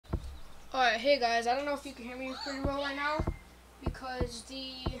Alright, hey guys, I don't know if you can hear me pretty well right now because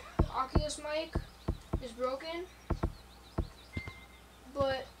the Oculus mic is broken.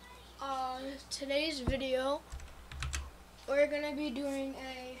 But today's video, we're gonna be doing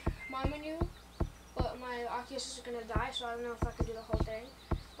a mod menu, but my Oculus is gonna die, so I don't know if I can do the whole thing.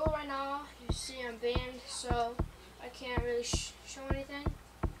 But right now, you see I'm banned, so I can't really show anything.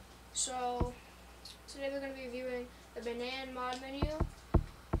 So today we're gonna be reviewing the BANAN mod menu.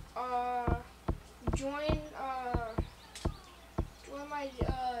 Join my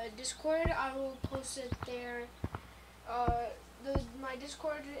Discord. I will post it there. My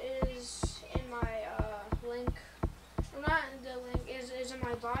Discord is in my link. Well, not the link is in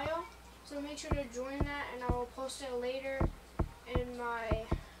my bio. So make sure to join that, and I will post it later in my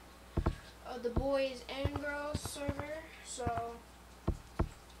the boys and girls server. So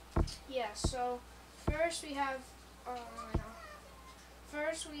yeah. So first we have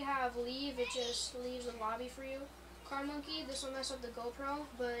leave. It just leaves the lobby for you. Car monkey. This will mess up the GoPro,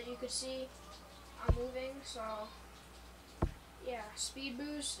 but you could see I'm moving. So yeah, speed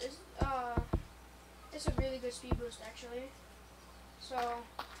boost is it's a really good speed boost actually. So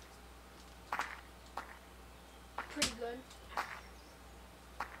pretty good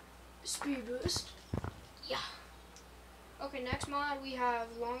speed boost. Yeah. Okay, next mod we have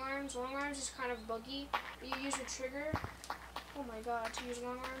long arms. Long arms is kind of buggy. You use a trigger. Oh my god, to use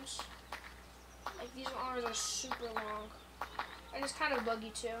long arms. Like these arms are super long. And it's kind of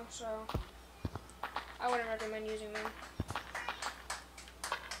buggy too, so I wouldn't recommend using them.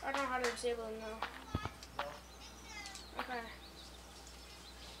 I don't know how to disable them though. Okay.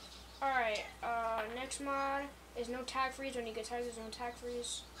 Alright, next mod is no tag freeze. When you get tagged, there's no tag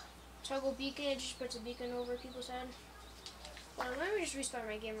freeze. Toggle beacon, it just puts a beacon over people's head. Well, let me just restart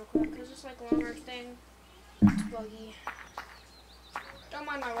my game real quick, because it's like a long arm thing. It's buggy. Don't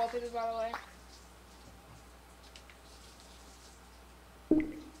mind my wallpaper, by the way.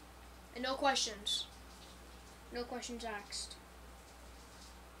 And no questions. No questions asked.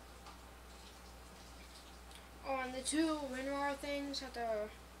 On the two WinRAR things at the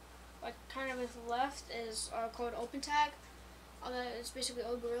like kind of at the left is called open tag. It's basically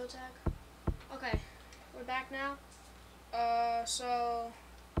old gorilla tag. Okay, we're back now. So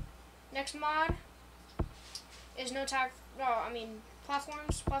next mod is no tag. No, I mean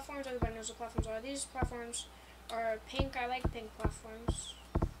platforms. Platforms. Everybody knows what platforms are. These platforms are pink. I like pink platforms.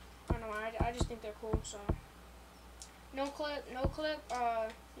 I don't know why. I just think they're cool. So no clip.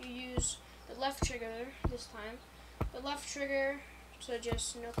 You use the left trigger this time. The left trigger to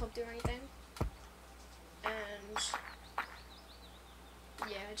just no clip do anything. And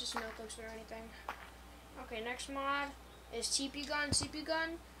yeah, just no clips or anything. Okay, next mod is TP gun. TP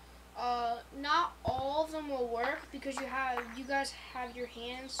gun. Not all of them will work because you guys have your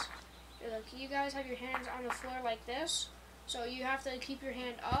hands. You guys have your hands on the floor like this. So you have to keep your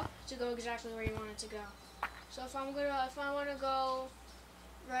hand up to go exactly where you want it to go. So if I want to go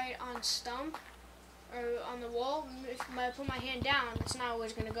right on stump or on the wall, if I put my hand down, it's not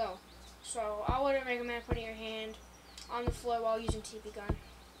always gonna go. So I wouldn't recommend putting your hand on the floor while using TP gun.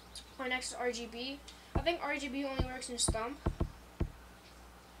 Our next is RGB. I think RGB only works in stump.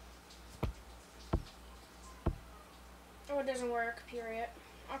 Or it doesn't work, period.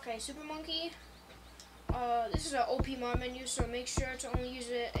 Okay, Super Monkey. This is an OP mod menu, so make sure to only use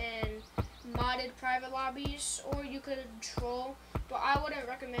it in modded private lobbies, or you could troll, but I wouldn't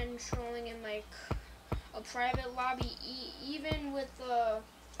recommend trolling in like a private lobby, even with the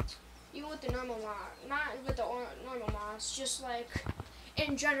normal mod, not with the normal mods, just like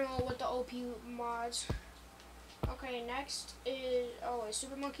in general with the OP mods. Okay, next is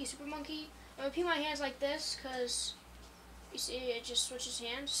Super Monkey. Super Monkey. I'm gonna put my hands like this because you see it just switches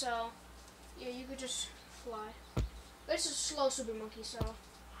hands, so yeah, you could just fly. This is slow Super Monkey, so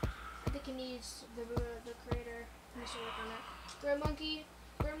I think it needs the creator needs to work on it.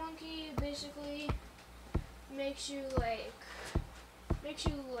 Gray Monkey basically makes you like you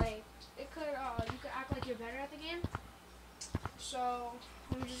could act like you're better at the game. So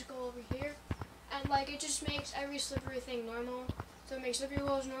let me just go over here, and like it just makes every slippery thing normal. So it makes slippery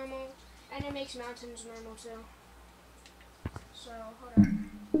walls normal, and it makes mountains normal too. So hold on.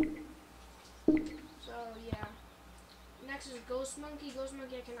 So yeah. Next is Ghost Monkey. Ghost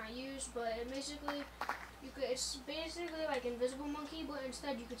Monkey I cannot use, but it's basically like Invisible Monkey, but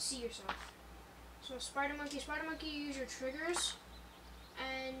instead you could see yourself. So Spider Monkey. Spider Monkey, you use your triggers,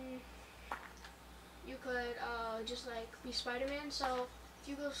 and you could just like be Spider-Man. So if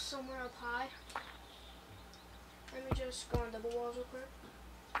you go somewhere up high, let me just go on double walls real quick.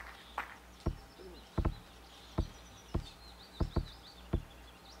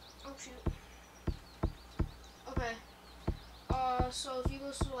 shoot. Okay. So if you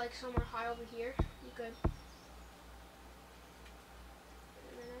go to like somewhere high over here, you could.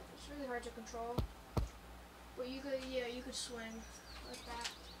 It's really hard to control, but you could, yeah, you could swing like that,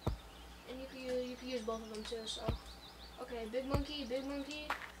 and you could use both of them too. So, okay, big monkey, big monkey.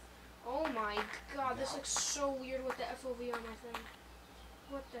 Oh my god, this looks so weird with the FOV on my thing.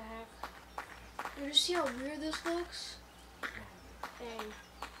 What the heck? You just see how weird this looks? Dang.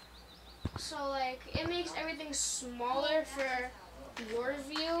 So like, it makes everything smaller for your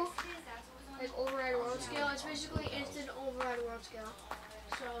view, like override world scale. It's basically instant override world scale.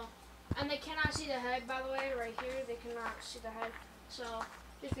 So, and they cannot see the head, by the way, right here, they cannot see the head. So,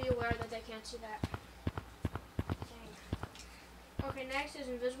 just be aware that they can't see that. Dang. Okay, next is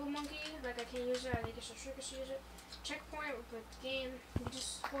invisible monkey. Like, I can't use it, I think it's a trick to use it. Checkpoint, with the game, you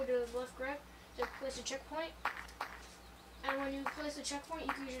just hold your left grip to place a checkpoint. And when you place the checkpoint,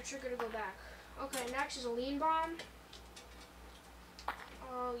 you can use your trigger to go back. Okay, next is a lean bomb.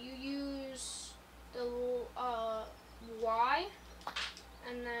 You use the Y,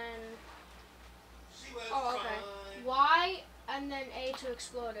 and then Y, and then A to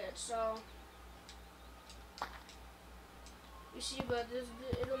explode it. So you see, but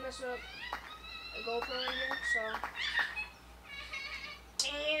it'll mess up the GoPro right here. So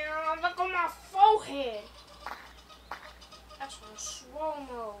damn, look on my forehead. That's on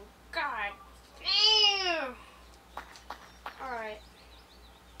slow-mo. God damn. Alright.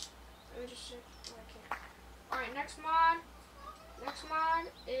 Let me just see. Alright, next mod. Next mod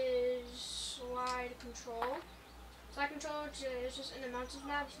is slide control. Slide control is just in the mountains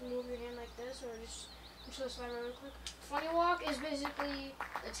map. You can move your hand like this, or just control the slide really quick. Funny walk is basically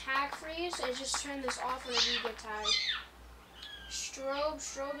the tag freeze. So just turn this off whenever you get tagged.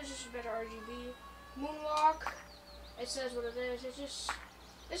 Strobe is just a better RGB. Moonwalk. It says what it is. It's just,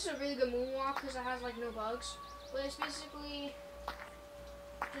 this is a really good moonwalk because it has like no bugs. But it's basically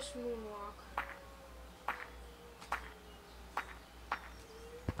just moonwalk.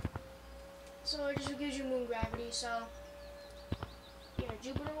 So it just gives you moon gravity. So yeah,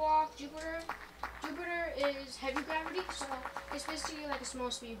 Jupiter walk. Jupiter is heavy gravity. So it's basically like a small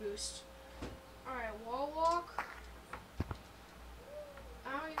speed boost. All right, wall walk.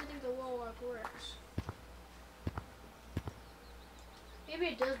 I don't even think the wall walk works. Maybe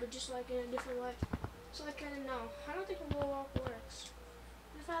it does, but just like in a different way. So I kind of know. I don't think the wall walk works.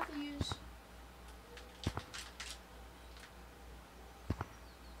 If I have to use.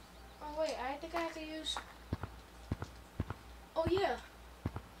 Oh wait, I think I have to use. Oh yeah,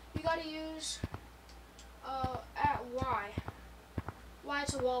 you gotta use at Y. Y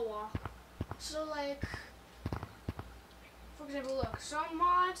to wall walk. So like, for example, look, some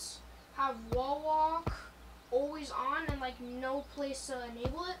mods have wall walk always on and like no place to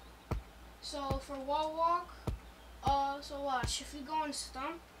enable it. So for wall walk, so watch, if you go in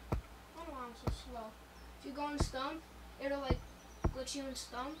stump, I don't know why I'm so slow. If you go in stump, it'll like glitch you in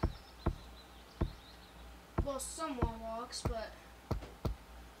stump. Well, some wall walks, but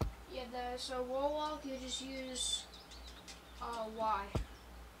yeah, so wall walk, you just use Y.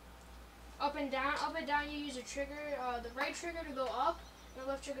 Up and down you use a trigger, the right trigger to go up, and the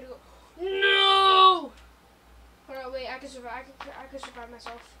left trigger to go. No! Hold on, wait, I can survive. I could survive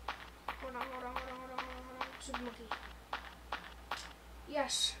myself. Hold on. Super monkey.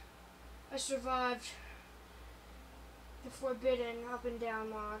 Yes, I survived the forbidden up and down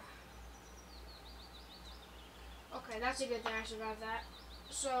mod. Okay, that's a good thing I survived that.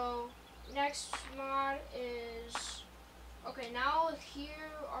 So, next mod is... Okay, now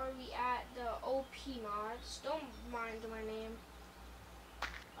here are we at the OP mods. Don't mind my name.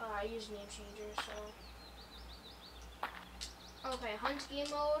 I use name changer, so... Okay, hunt game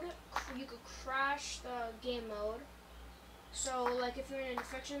mode. You could crash the game mode. So, like if you're in a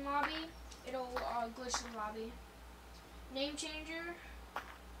defection lobby, it'll glitch the lobby. Name changer.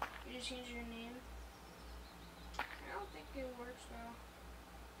 You just change your name. I don't think it works though.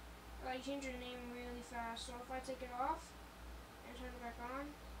 You change your name really fast. So if I take it off and turn it back on,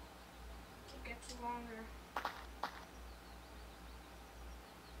 it gets longer.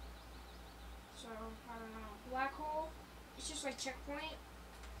 So I don't know. Black hole. It's just like checkpoint,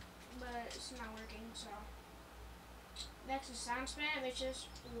 but it's not working. So next is sound spam. It's just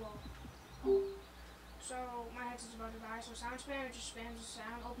whoa. So my headset's about to die. So sound spam. It just spams the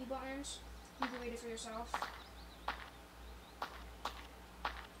sound OP buttons. You can read it for yourself.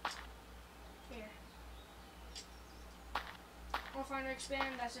 Here. Or find or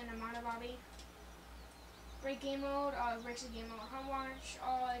expand, that's in the minor lobby. Break game mode, breaks the game mode. Home watch,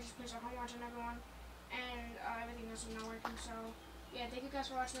 it just puts a home watch on everyone. And everything else is not working, so yeah, thank you guys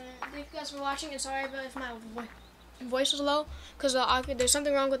for watching. Thank you guys for watching, and sorry if my voice is low, because there's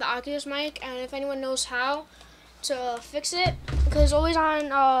something wrong with the Oculus mic, and if anyone knows how to fix it, because it's always on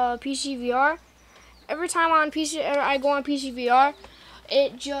PC VR. Every time I go on PC VR,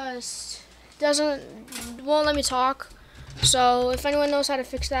 it just won't let me talk. So if anyone knows how to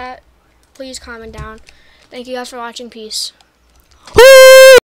fix that, please comment down. Thank you guys for watching. Peace.